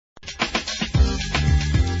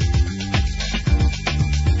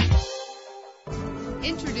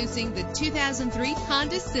Introducing the 2003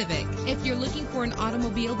 Honda Civic. If you're looking for an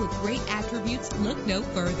automobile with great attributes, look no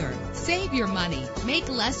further. Save your money. Make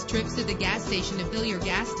less trips to the gas station to fill your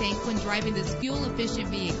gas tank when driving this fuel-efficient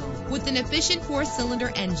vehicle. With an efficient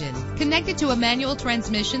 4-cylinder engine connected to a manual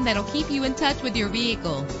transmission that'll keep you in touch with your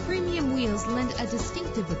vehicle. Premium wheels lend a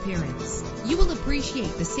distinctive appearance. You will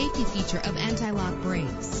appreciate the safety feature of anti-lock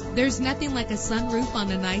brakes. There's nothing like a sunroof on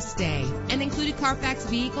a nice day. An included Carfax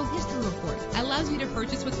Vehicle History Report allows you to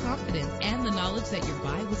purchase with confidence and the knowledge that your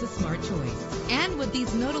buy was a smart choice. And with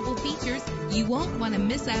these notable features, you won't want to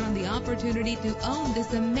miss out on the opportunity to own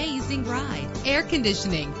this amazing ride. Air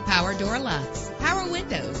conditioning, power door locks, power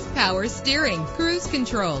windows, power steering, cruise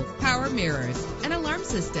control, power mirrors, an alarm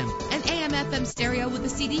system, an AM/FM stereo with a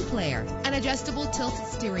CD player, an adjustable tilt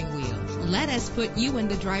steering wheel. Let us put you in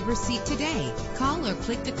the driver's seat today. Call or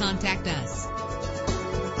click to contact us.